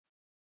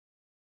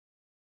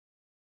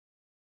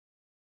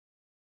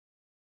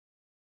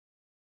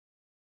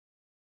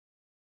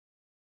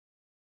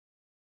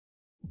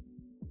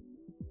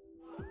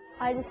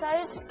I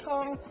decided to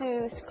come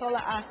to SKOLA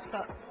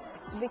Ascot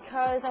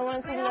because I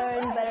wanted to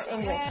learn better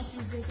English.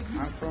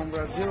 I'm from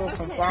Brazil,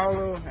 São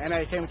Paulo, and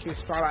I came to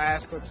SKOLA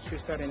Ascot to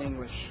study in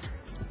English.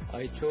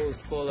 I chose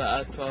SKOLA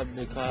Ascot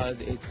because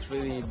it's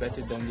really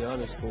better than the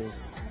other schools.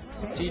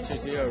 The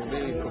teachers here are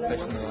really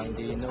professional and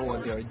they know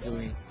what they are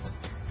doing.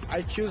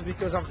 I choose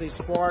because of the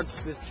sports,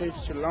 the trip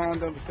to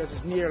London, because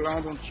it's near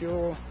London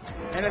too,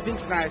 and I think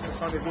it's nice. I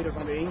saw the videos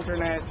on the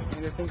internet,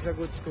 and I think it's a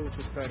good school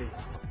to study.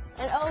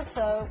 And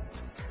also,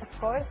 of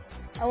course,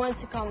 I want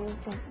to come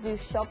to do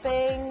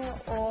shopping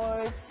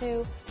or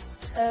to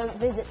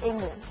visit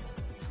England.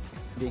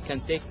 They can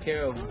take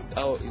care of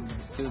our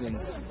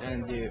students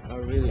and they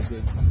are really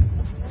good.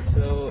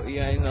 So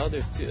yeah, in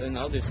other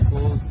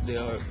schools,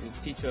 the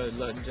teachers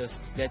are just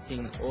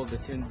letting all the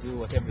students do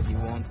whatever they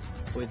want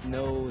with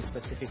no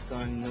specific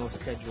time, no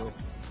schedule.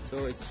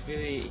 So it's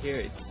really here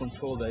it's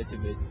controlled a little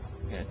bit.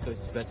 Yeah, so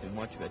it's better,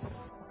 much better.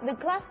 The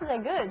classes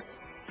are good.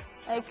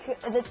 Like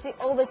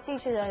all the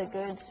teachers are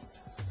good.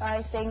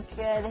 I think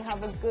they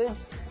have a good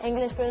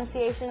English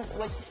pronunciation,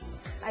 which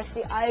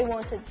actually I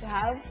wanted to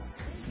have.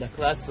 The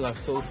classes are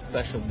so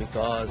special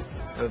because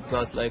we've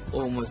got like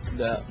almost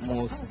the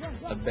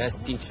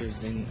best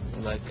teachers in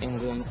like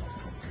England.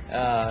 They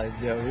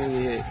are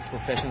really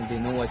professional. They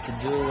know what to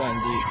do and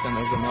they can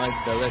organize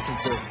the lessons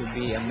so it will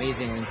be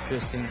amazing and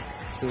interesting.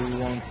 So you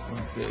won't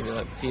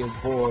feel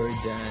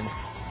bored, and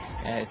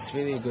it's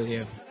really good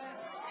here.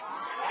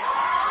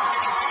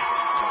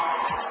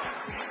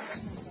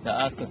 The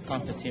Ascot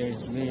campus here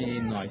is really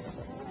nice.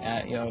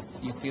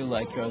 You feel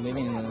like you're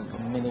living in the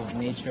middle of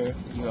nature.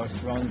 You are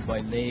surrounded by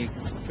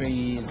lakes,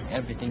 trees,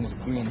 everything is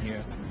green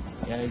here.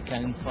 Yeah, you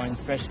can find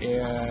fresh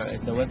air.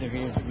 The weather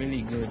here is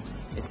really good.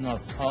 It's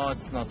not hot,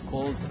 it's not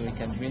cold, so you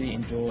can really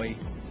enjoy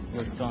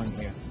your time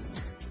here.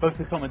 Both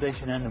the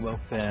accommodation and the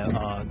welfare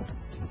are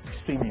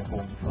extremely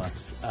important for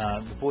us.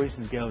 The boys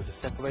and the girls are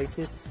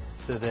separated,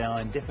 so they are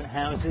in different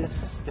houses,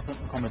 different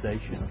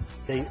accommodation.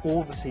 They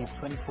all receive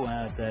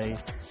 24-hour-a-day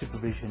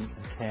supervision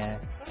and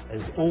care.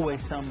 There's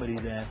always somebody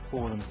there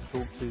for them to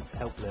talk to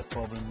help with their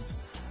problems.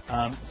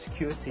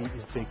 Security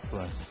is big for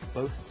us.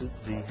 Both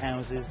the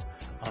houses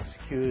are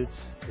secured.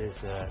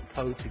 There's a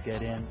code to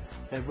get in.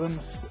 Their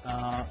rooms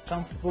are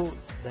comfortable.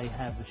 They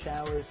have the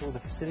showers, all the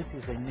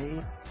facilities they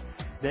need.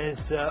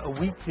 There's a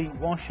weekly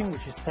washing,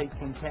 which is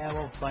taken care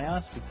of by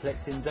us. We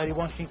collect in daily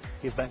washing,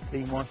 give back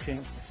clean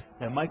washing.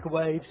 There are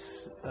microwaves,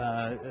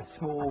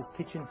 small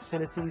kitchen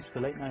facilities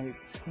for late night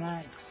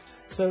snacks.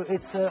 So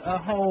it's a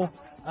whole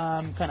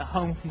kind of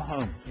home from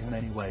home in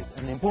many ways.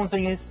 And the important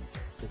thing is,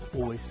 there's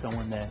always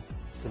someone there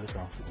to look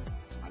after them.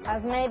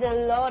 I've made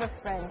a lot of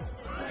friends.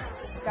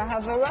 I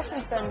have a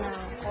Russian friend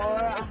now,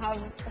 or I have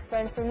a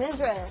friend from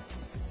Israel.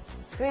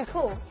 It's really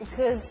cool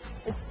because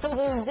it's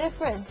totally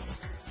different.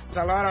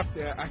 There's a lot of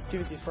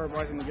activities for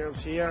boys and girls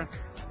here,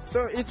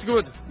 so it's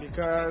good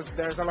because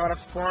there's a lot of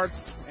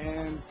sports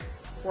and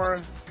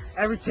for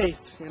every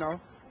taste, you know.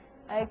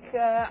 Like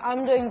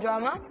I'm doing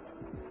drama,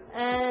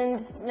 and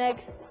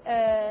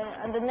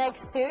the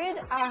next period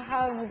I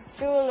have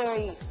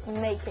jewelry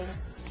making.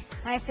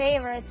 My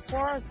favorite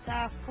sports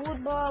are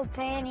football,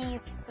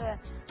 tennis,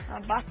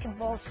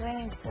 basketball,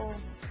 swimming pool.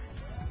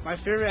 My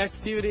favorite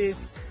activity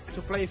is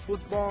to play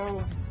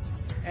football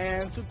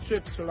and to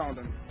trip to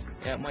London.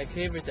 Yeah, my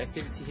favorite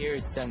activity here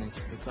is tennis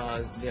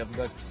because they have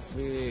got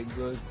really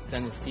good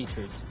tennis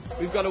teachers.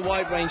 We've got a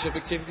wide range of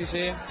activities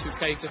here to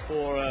cater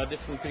for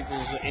different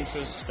people's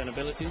interests and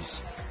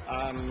abilities.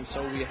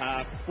 So we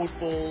have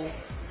football,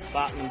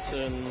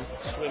 badminton,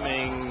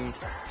 swimming,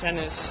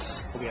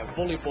 tennis, we have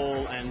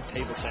volleyball and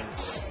table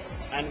tennis.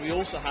 And we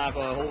also have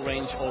a whole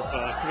range of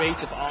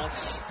creative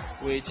arts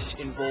which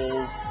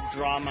involve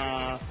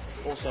drama,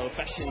 also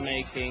fashion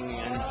making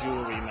and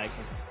jewelry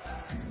making.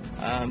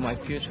 My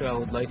future, I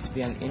would like to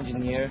be an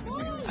engineer,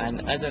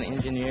 and as an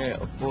engineer,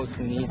 of course,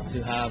 we need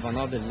to have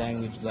another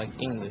language like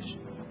English.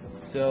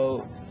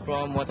 So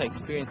from what I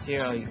experienced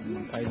here,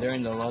 I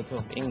learned a lot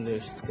of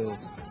English skills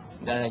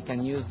that I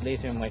can use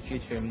later in my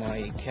future, in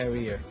my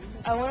career.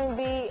 I want to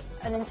be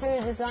an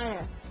interior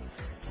designer,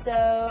 so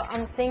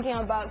I'm thinking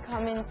about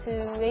coming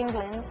to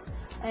England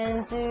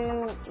and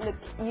do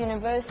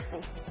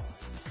university.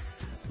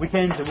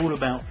 Weekends are all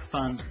about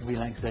fun,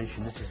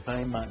 relaxation. This is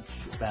very much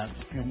about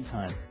student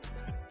time.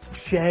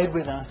 Shared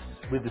with us,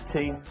 with the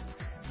team,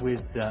 with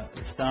the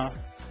staff,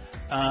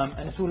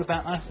 and it's all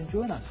about us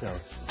enjoying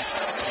ourselves.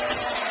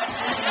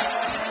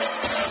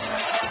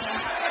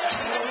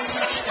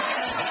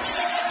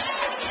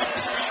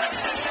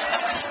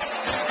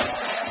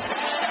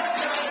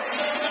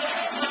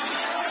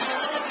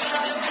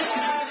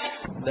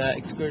 The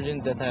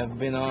excursions that I've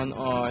been on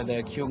are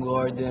the Kew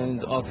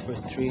Gardens, Oxford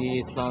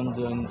Street,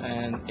 London,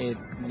 and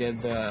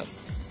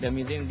the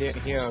museums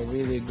here are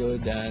really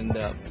good, and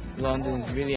London is really